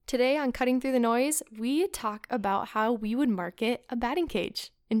Today on Cutting Through the Noise, we talk about how we would market a batting cage.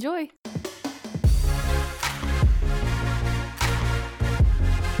 Enjoy!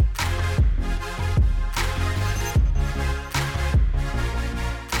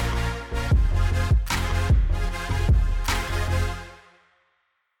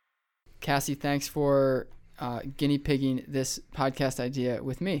 Cassie, thanks for guinea pigging this podcast idea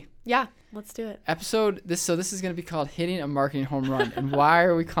with me. Yeah, let's do it. This is going to be called Hitting a Marketing Home Run. And why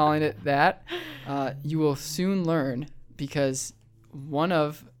are we calling it that? You will soon learn, because one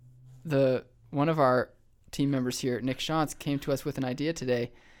of our team members here, Nick Shantz, came to us with an idea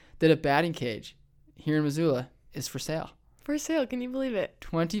today that a batting cage here in Missoula is for sale. For sale, can you believe it?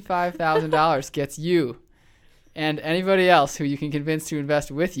 $25,000 gets you and anybody else who you can convince to invest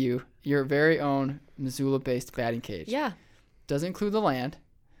with you your very own Missoula-based batting cage. Yeah. Doesn't include the land.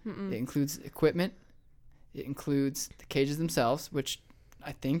 Mm-mm. It includes equipment. It includes the cages themselves, which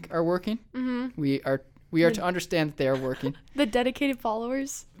I think are working. Mm-hmm. We are to understand that they are working. The dedicated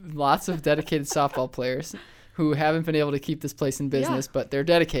followers. Lots of dedicated softball players who haven't been able to keep this place in business, but they're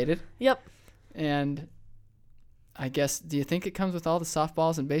dedicated. Yep. And I guess, do you think it comes with all the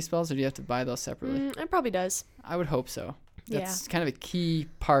softballs and baseballs, or do you have to buy those separately? It probably does. I would hope so. That's kind of a key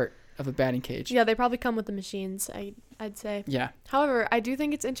part of a batting cage. Yeah, they probably come with the machines, I'd say. Yeah. However, I do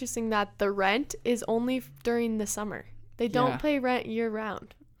think it's interesting that the rent is only during the summer. They don't pay rent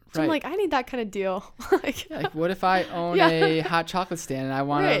year-round. So I'm like, I need that kind of deal. like, what if I own a hot chocolate stand and I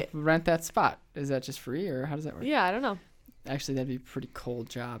want to rent that spot? Is that just free, or how does that work? Yeah, I don't know. Actually, that'd be a pretty cold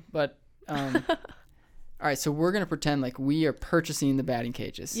job. But, all right, so we're going to pretend like we are purchasing the batting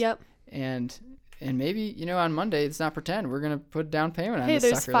cages. Yep. And maybe, on Monday, it's not pretend. We're going to put a down payment on this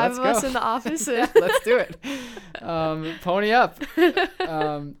sucker. Hey, there's 5 of us in the office. Let's do it. Pony up.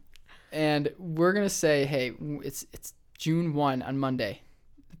 And we're going to say, hey, it's June 1 on Monday.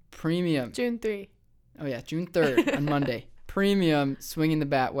 Premium. June 3. Oh, yeah, June 3rd on Monday. Premium swinging the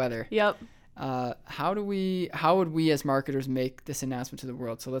bat weather. Yep. How would we as marketers make this announcement to the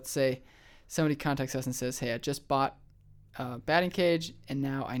world? So let's say somebody contacts us and says, hey, I just bought a batting cage, and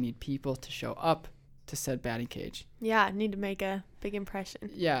now I need people to show up to said batting cage. Yeah, I need to make a big impression.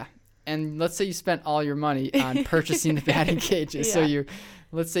 Yeah. And let's say you spent all your money on purchasing the batting cages. Yeah. So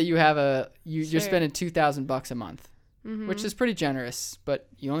let's say you have you're spending $2,000 a month, which is pretty generous, but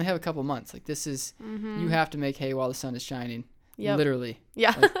you only have a couple months. Like, this is, you have to make hay while the sun is shining. Yep. Literally.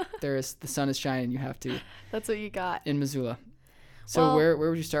 Yeah. Like, the sun is shining. You have to. That's what you got. In Missoula. So where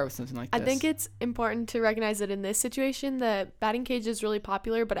would you start with something like this? I think it's important to recognize that in this situation, the batting cage is really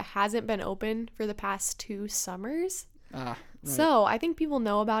popular, but it hasn't been open for the past 2 summers. Right. So I think people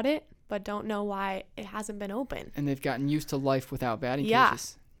know about it, but don't know why it hasn't been open. And they've gotten used to life without batting cages.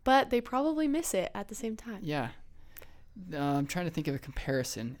 cages. But they probably miss it at the same time. Yeah. I'm trying to think of a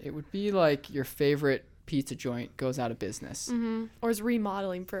comparison. It would be like your favorite pizza joint goes out of business. Mm-hmm. Or is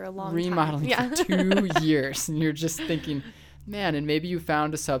remodeling for a long time. Yeah. For 2 years. And you're just thinking, man, and maybe you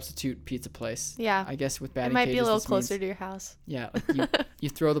found a substitute pizza place. Yeah. I guess with batting cages. It might cages, be a little closer to your house. Yeah. Like you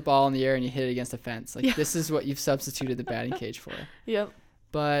throw the ball in the air and you hit it against a fence. Like, this is what you've substituted the batting cage for. Yep.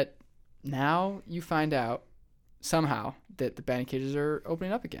 But now you find out somehow that the batting cages are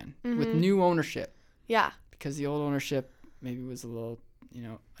opening up again with new ownership. Yeah. Because the old ownership maybe was a little,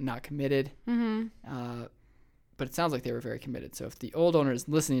 not committed. Mm-hmm. But it sounds like they were very committed. So if the old owner is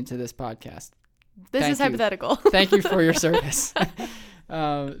listening to this podcast, this is hypothetical. Thank you for your service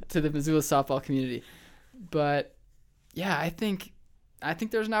to the Missoula softball community. But yeah, I think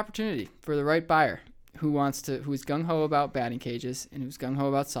there's an opportunity for the right buyer who's gung-ho about batting cages and who's gung-ho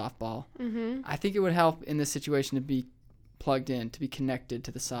about softball. Mm-hmm. I think it would help in this situation to be plugged in, to be connected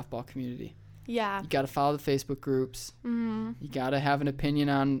to the softball community. Yeah. You got to follow the Facebook groups. Mm-hmm. You got to have an opinion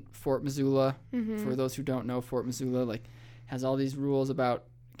on Fort Missoula. Mm-hmm. For those who don't know, Fort Missoula has all these rules about,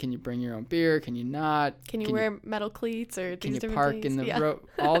 can you bring your own beer? Can you not? Can you wear metal cleats or can these you different park things? in the road?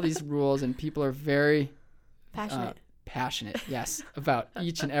 All these rules, and people are very passionate. Yes, about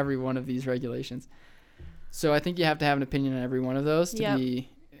each and every one of these regulations. So I think you have to have an opinion on every one of those to be,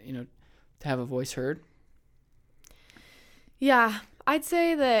 to have a voice heard. Yeah, I'd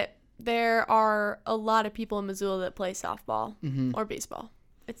say that there are a lot of people in Missoula that play softball or baseball.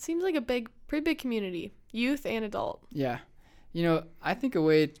 It seems like a pretty big community, youth and adult. Yeah. I think a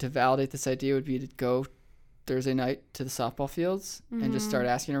way to validate this idea would be to go Thursday night to the softball fields and just start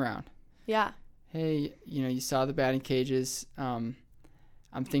asking around. Yeah. Hey, you saw the batting cages. I'm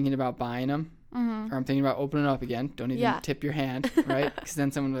thinking about buying them. Or I'm thinking about opening up again. Don't even tip your hand, right? Because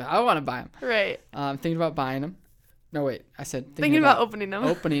then someone will be like, I want to buy them. Right. I'm thinking about buying them. No, wait. I said thinking about opening them.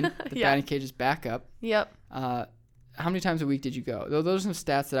 Opening the batting cages back up. Yep. how many times a week did you go? Those are some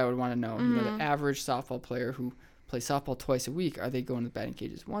stats that I would want to know. You know, Mm-hmm. the average softball player who plays softball twice a week, are they going to the batting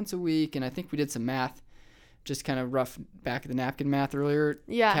cages once a week? And I think we did some math, just kind of rough back of the napkin math earlier,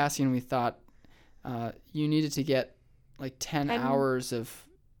 Yeah. Cassie, and we thought you needed to get like 10 hours of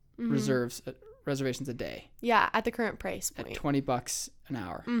Mm-hmm. reservations a day Yeah, at the current price at point. $20 an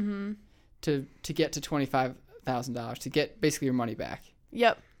hour Mm-hmm. to get to $25,000 to get basically your money back.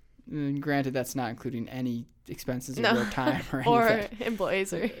 Yep. And granted, that's not including any expenses of No. your time or Or anything,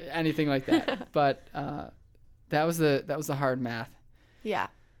 employees or anything like that. But that was the hard math. yeah.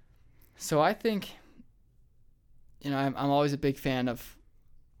 So I think, you know, I'm always a big fan of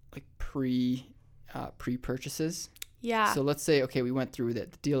like pre-purchases. Yeah. So let's say, okay, we went through with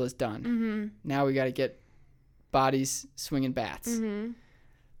it. The deal is done. Mm-hmm. Now we got to get bodies swinging bats. Mm-hmm.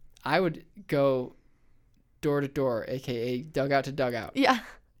 I would go door to door, aka dugout to dugout, Yeah.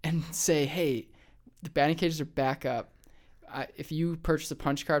 and say, hey, the batting cages are back up. If you purchase a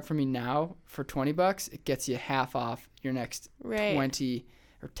punch card from me now for $20, it gets you half off your next Right. 20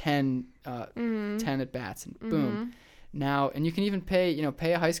 or 10 Mm-hmm. 10 at bats, and Mm-hmm. boom. Now, and you can even pay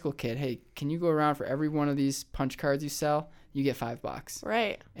a high school kid, hey, can you go around for every one of these punch cards you sell? You get $5.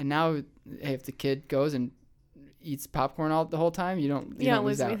 Right. And now, hey, if the kid goes and eats popcorn all the whole time, you don't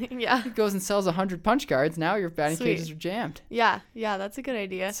lose out. anything. Yeah. He goes and sells 100 punch cards. Now your batting Sweet. cages are jammed. Yeah. Yeah. That's a good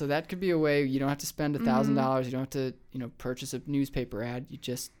idea. So that could be a way. You don't have to spend $1,000. You don't have to, purchase a newspaper ad.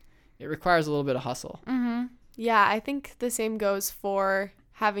 It requires a little bit of hustle. Mm-hmm. Yeah. I think the same goes for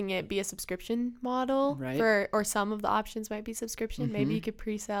having it be a subscription model. Right. Or some of the options might be subscription. Maybe Mhm. you could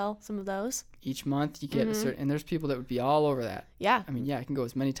pre-sell some of those. Each month you get a Mhm. certain, and there's people that would be all over that. Yeah. I mean, yeah, I can go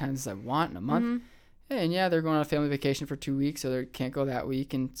as many times as I want in a month. Mhm. And yeah, they're going on a family vacation for 2 weeks, so they can't go that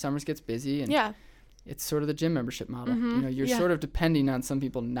week, and summers gets busy, and Yeah. it's sort of the gym membership model. Mhm. You're Yeah. sort of depending on some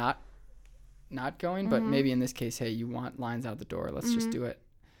people not going, but Mhm. maybe in this case, hey, you want lines out the door, let's just Mhm. do it.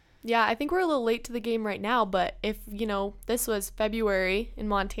 Yeah, I think we're a little late to the game right now, but if, this was February in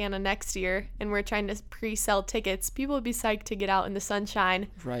Montana next year and we're trying to pre-sell tickets, people would be psyched to get out in the sunshine.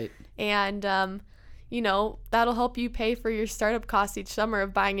 Right. And, that'll help you pay for your startup costs each summer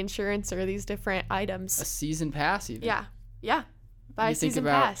of buying insurance or these different A items. season pass even. Yeah. Yeah. Buy a You think season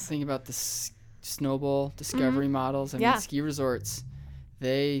about pass. think about the snowball discovery models. I mean, Yeah. ski resorts,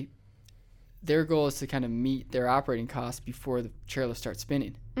 their goal is to kind of meet their operating costs before the chairlift starts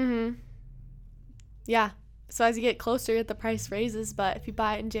spinning. Mm-hmm. Yeah. So as you get closer, the price raises, but if you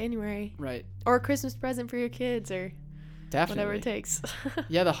buy it in January Right. or a Christmas present for your kids or Definitely. whatever it takes.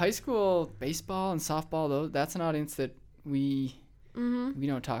 Yeah, the high school baseball and softball, though, that's an audience that we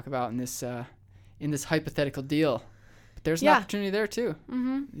don't talk about in this hypothetical deal. But there's an Yeah. opportunity there too.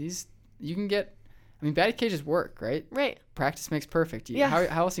 Mm-hmm. You can get. I mean, batting cages work, right? Right. Practice makes perfect. Yeah. How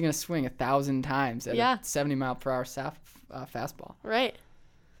else are you gonna swing 1,000 times at Yeah. a 70-mile-per-hour fastball? Right.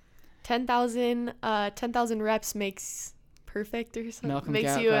 10,000 reps makes perfect or something. Malcolm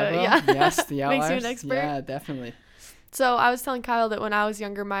makes you Gladwell? yeah. Yes, the outliers. Makes you an expert. Yeah, definitely. So I was telling Kyle that when I was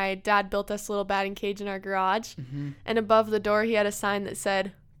younger, my dad built us a little batting cage in our garage, Mm-hmm. and above the door he had a sign that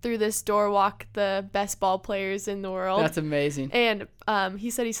said, "Through this door walk the best ball players in the world." That's amazing. And he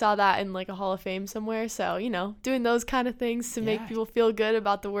said he saw that in like a Hall of Fame somewhere. So, doing those kind of things to make Yeah. people feel good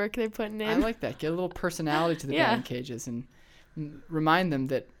about the work they're putting in. I like that. Get a little personality to the Yeah. batting cages and remind them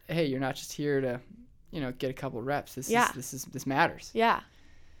that, hey, you're not just here to, get a couple reps. This matters. Yeah.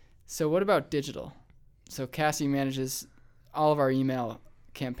 So what about digital? So Cassie manages all of our email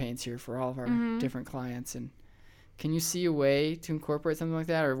campaigns here for all of our Mhm. different clients, and can you see a way to incorporate something like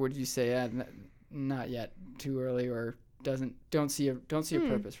that, or would you say not yet, too early, or don't see a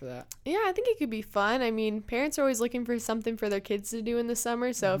purpose for that? Yeah, I think it could be fun. I mean, parents are always looking for something for their kids to do in the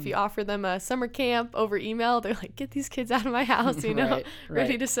summer. So if you offer them a summer camp over email, they're like, get these kids out of my house, Right, ready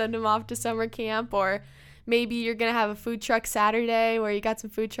right. to send them off to summer camp. Or maybe you're going to have a food truck Saturday where you got some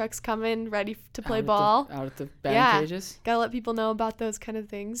food trucks coming ready to play ball. Out at the batting Yeah. cages. Got to let people know about those kind of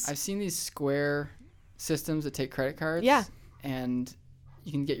things. I've seen these Square systems that take credit cards. Yeah. And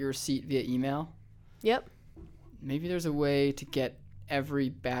you can get your receipt via email. Yep. Maybe there's a way to get every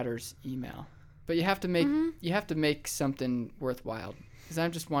batter's email, but you have to make something worthwhile. Because I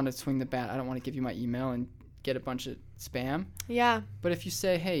just want to swing the bat. I don't want to give you my email and get a bunch of spam. Yeah. But if you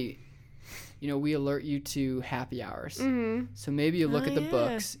say, hey, we alert you to happy hours. Mm-hmm. So maybe you look Oh, at the yeah.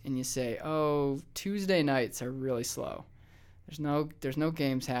 books and you say, oh, Tuesday nights are really slow. There's no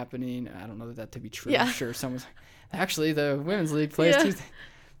games happening. I don't know that to be true. Yeah. I'm sure someone's actually the women's league plays Yeah. Tuesday.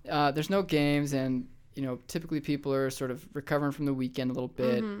 There's no games, and typically people are sort of recovering from the weekend a little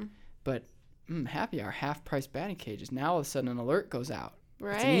bit. Mm-hmm. But happy hour, half price batting cages. Now all of a sudden an alert goes out.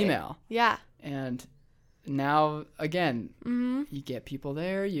 Right. It's an email, Yeah. and now, again, Mm-hmm. you get people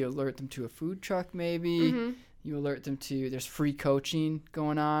there. You alert them to a food truck maybe. Mm-hmm. You alert them to there's free coaching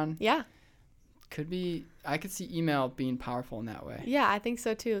going on. Yeah. Could be. I could see email being powerful in that way. Yeah, I think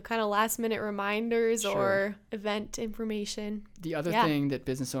so too. Kind of last minute reminders Sure. or event information. The other Yeah. thing that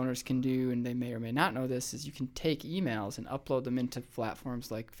business owners can do, and they may or may not know this, is you can take emails and upload them into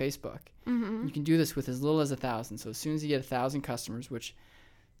platforms like Facebook. Mm-hmm. You can do this with as little as 1,000. So as soon as you get 1,000 customers, which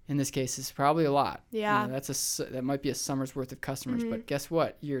in this case is probably a lot. Yeah. That might be a summer's worth of customers. Mhm. But guess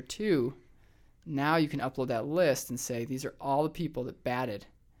what? Year 2, now you can upload that list and say these are all the people that batted.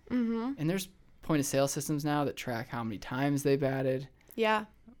 Mm-hmm. And there's point of sale systems now that track how many times they batted, Yeah.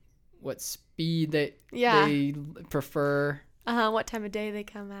 what speed they prefer. What time of day they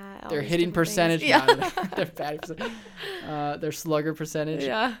come at. all Their these hitting different percentage, things. Yeah. their batting percentage, their slugger percentage,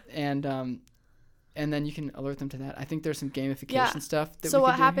 Yeah. and then you can alert them to that. I think there's some gamification Yeah. stuff. That So we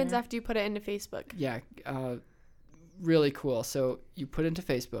what could do happens here. after you put it into Facebook? Yeah, really cool. So you put it into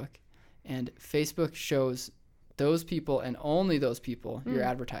Facebook, and Facebook shows those people and only those people your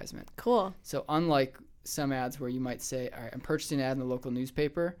advertisement. Cool. So unlike some ads where you might say, all right, I'm purchasing an ad in the local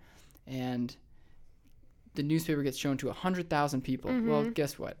newspaper, and the newspaper gets shown to 100,000 people. Well,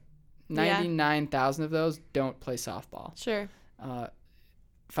 guess what? Yeah. 99,000 of those don't play softball. Sure.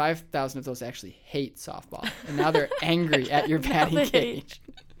 5,000 of those actually hate softball, and now they're angry at your Now batting they cage.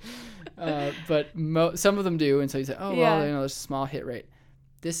 But some of them do, and so you say, oh, Yeah. well, there's a small hit rate.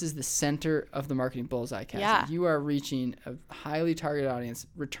 This is the center of the marketing bullseye, Cassie. Yeah. You are reaching a highly targeted audience,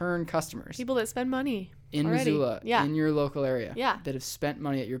 return customers People that spend money. in already. Missoula, Yeah. in your local area, Yeah. that have spent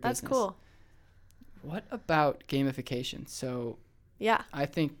money at your That's business. cool. What about gamification? So Yeah. I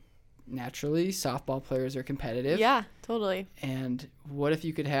think naturally softball players are competitive. Yeah, totally. And what if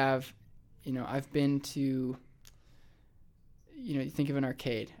you could have, I've been to, you think of an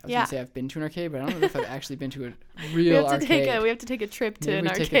arcade. I was Yeah. going to say I've been to an arcade, but I don't know if I've actually been to a We real have to arcade. take a trip to Maybe an we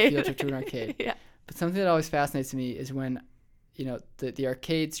arcade. take a field trip to an arcade. Yeah. But something that always fascinates me is when, the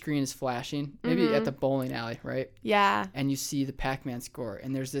arcade screen is flashing, maybe at the bowling alley, right? Yeah. And you see the Pac-Man score,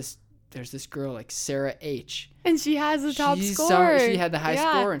 and there's this girl like Sarah H. And she has the top score. She had the high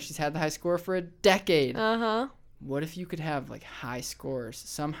Yeah. score, and she's had the high score for a decade. Uh-huh. What if you could have like high scores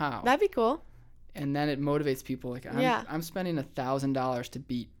somehow? That'd be cool. And then it motivates people like, I'm spending $1,000 to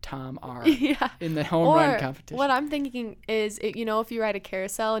beat Tom R. Yeah. in the home run competition. What I'm thinking is, if you ride a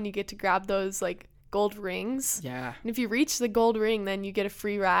carousel and you get to grab those like gold rings. Yeah. And if you reach the gold ring, then you get a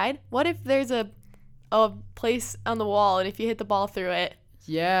free ride. What if there's a place on the wall, and if you hit the ball through it,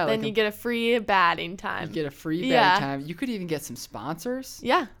 Yeah. then you get a free batting you time? get a free Yeah. batting time. You could even get some sponsors.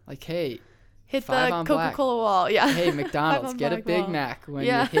 Yeah. Like, hey, Hit 5 the on black. Coca-Cola wall. Yeah. hey, 5 McDonald's, on get a black Big wall. Mac when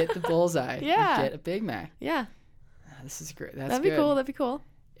Yeah. you hit the bullseye. Yeah. You get a Big Mac. Yeah. This is great. That's That'd good. be cool. That'd be cool.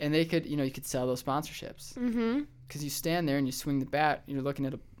 And they could, you could sell those sponsorships. Mm-hmm. Because you stand there and you swing the bat, you're looking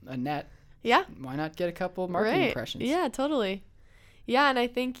at a net. Yeah. Why not get a couple marketing impressions? Yeah, totally. Yeah, and I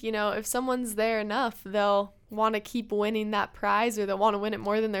think, if someone's there enough, they'll want to keep winning that prize, or they'll want to win it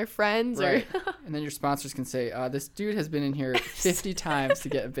more than their friends. Right. Or And then your sponsors can say, this dude has been in here 50 times to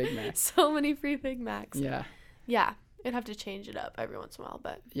get a Big Mac. so many free Big Macs. Yeah. Yeah. It'd have to change it up every once in a while,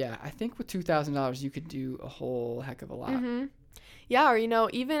 but. Yeah, I think with $2,000 you could do a whole heck of a lot. Mm-hmm. Yeah, or,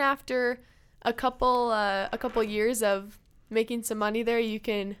 even after a couple years of making some money there, you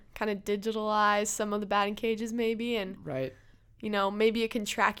can kind of digitalize some of the batting cages maybe, and Right. maybe it can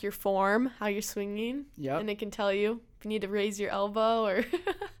track your form, how you're swinging, Yep. and it can tell you if you need to raise your elbow or You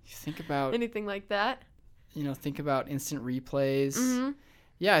think about, anything like that. think about instant replays. Mm-hmm.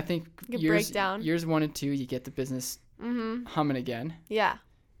 Yeah, I think Good years breakdown. 1 and 2 you get the business Mm-hmm. humming again. Yeah.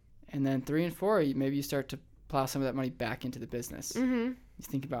 And then 3 and 4 maybe you start to plow some of that money back into the business. Mm-hmm. You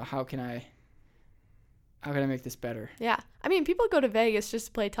think about how can I make this better? Yeah. I mean, people go to Vegas just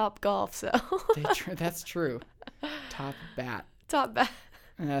to play Top Golf, so. That's true. Top bat. Top bat.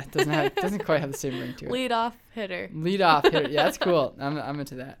 Doesn't quite have the same ring to it. Lead off hitter. Lead off hitter. Yeah, that's cool. I'm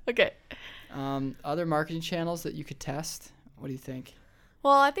into that. Okay. Other marketing channels that you could test. What do you think?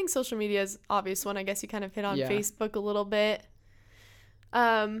 Well, I think social media is obvious one. I guess you kind of hit on Yeah. Facebook a little bit.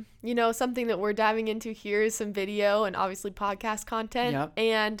 Something that we're diving into here is some video and obviously podcast content. Yep.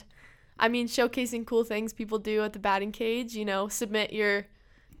 And I mean, showcasing cool things people do at the batting cage, submit your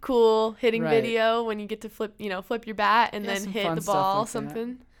cool hitting Right. video when you get to flip your bat and Yeah, then some hit fun the stuff ball, like that.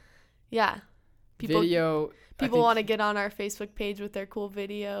 something. Yeah. People Video. people want to get on our Facebook page with their cool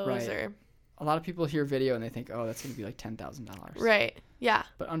videos Right. or A lot of people hear video and they think, oh, that's going to be like $10,000. right. Yeah.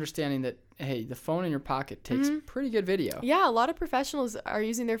 But understanding that, hey, the phone in your pocket takes pretty good video. Yeah, a lot of professionals are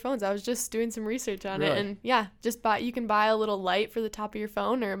using their phones. I was just doing some research on it, Really? and yeah, you can buy a little light for the top of your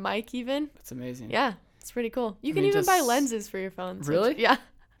phone or a mic even. That's amazing. Yeah. It's pretty cool. You I can mean, even buy just- lenses for your phones. Really? Yeah.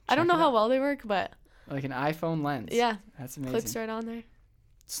 I don't Check know it how out. well they work, but Like an iPhone lens. yeah, That's amazing. clips right on there.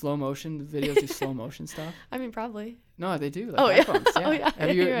 Slow motion. The videos do slow motion stuff. I mean, probably. No, they do. Like Oh, yeah. iPhones. Yeah. Oh, yeah. Have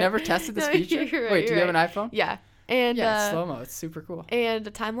you You're right. never tested this No, feature? you're right, Wait, do you you're have an iPhone? Yeah. And Yeah, slow mo. It's super cool. and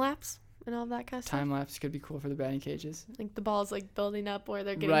a time lapse and all that kind of stuff. Time lapse could be cool for the batting cages. Like the ball's like building up or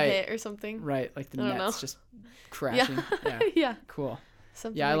they're getting Right. hit or something. Right, like the I don't net's know. just crashing. Yeah. Yeah. Cool.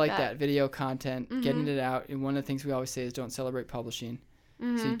 Something Yeah, I like that. that. Video content, getting Mhm. it out. And one of the things we always say is don't celebrate publishing. So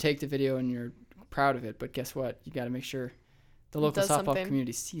you Mhm. take the video and you're proud of it, but guess what? You got to make sure the It local does softball something.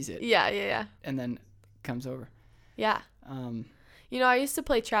 community sees it Yeah, yeah, yeah. and then comes over. Yeah. Um, You know, I used to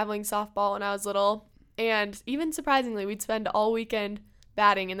play traveling softball when I was little, and even surprisingly, we'd spend all weekend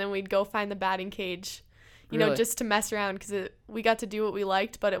batting, and then we'd go find the batting cage, you know, Really? just to mess around because we got to do what we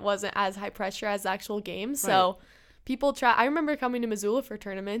liked, but it wasn't as high pressure as the actual game. So people try. I remember coming to Missoula for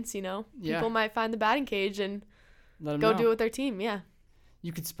tournaments. You know, Yeah. people might find the batting cage and let them go know. do it with their team. Yeah.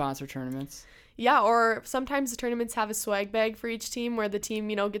 You could sponsor tournaments. Yeah, or sometimes the tournaments have a swag bag for each team where the team,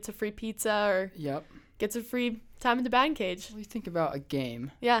 you know, gets a free pizza or Yep. gets a free time in the batting cage. Well, you think about a game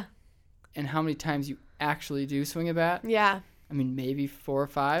Yeah. and how many times you actually do swing a bat. Yeah. I mean, maybe 4 or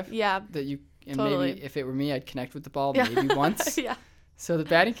 5 Yeah. that you. And Totally. maybe if it were me, I'd connect with the ball Yeah. maybe once. Yeah. So the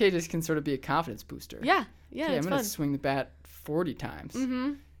batting cages can sort of be a confidence booster. Yeah. Yeah. Okay, It's I'm going fun. to swing the bat 40 times.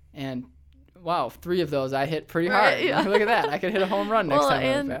 Mm-hmm. And wow, 3 of those I hit pretty Right, hard. yeah. Look at that. I could hit a home run next Well, time I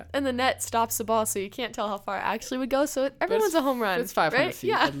and, hit bat. and the net stops the ball, so you can't tell how far it actually would go. So everyone's a home run. It's 500 right? feet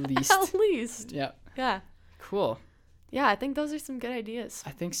Yeah. at least. At least. Yeah. Yeah. Cool. Yeah, I think those are some good ideas. I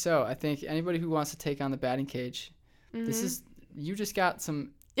think so. I think anybody who wants to take on the batting cage, this Mhm. is you just got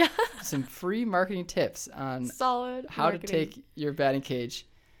some Yeah. some free marketing tips on Solid. how marketing. to take your batting cage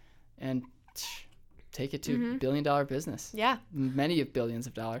and take it to Mhm. billion-dollar business. Yeah. Many of billions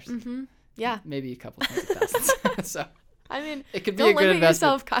of dollars. Mm-hmm. Yeah. Maybe a couple tens of thousands. So I mean, it could be a don't good limit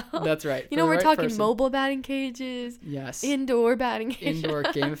investment. yourself, Kyle. That's right. You for know, the we're right talking person. mobile batting cages, Yes. indoor batting cages. Indoor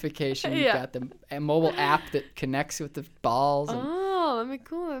gamification. You've Yeah. got the mobile app that connects with the balls. And Oh, that'd be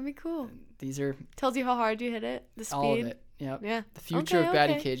cool. That'd be cool. these are Tells you how hard you hit it, the speed. all of it. Yep. Yeah. The future Okay, of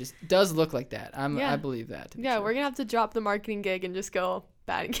batting okay. cages does look like that. I Yeah. believe that. to be Yeah, true. we're gonna have to drop the marketing gig and just go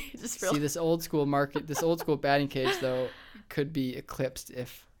batting cages for See, this old school batting cage though could be eclipsed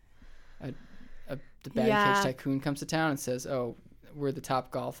if the batting Yeah. cage tycoon comes to town and says, "Oh, we're the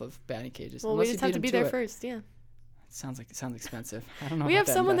top golf of batting cages." Well, Unless we you just have beat to him be there it. first. Yeah. It sounds expensive. I don't know. We about have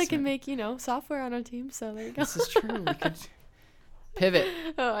that someone that can investment. make, you know, software on our team, so there you go. This is true. We could pivot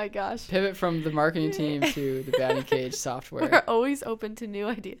Oh my gosh. from the marketing team to the batting cage software. We're always open to new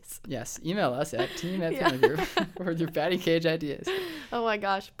ideas. Yes, email us at team@penalgroup Yeah. with your batting cage ideas. Oh my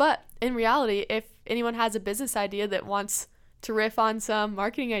gosh. But in reality, if anyone has a business idea that wants to riff on some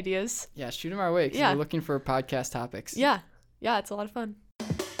marketing ideas, Yeah, shoot them our way because Yeah. we're looking for podcast topics. yeah, it's a lot of fun.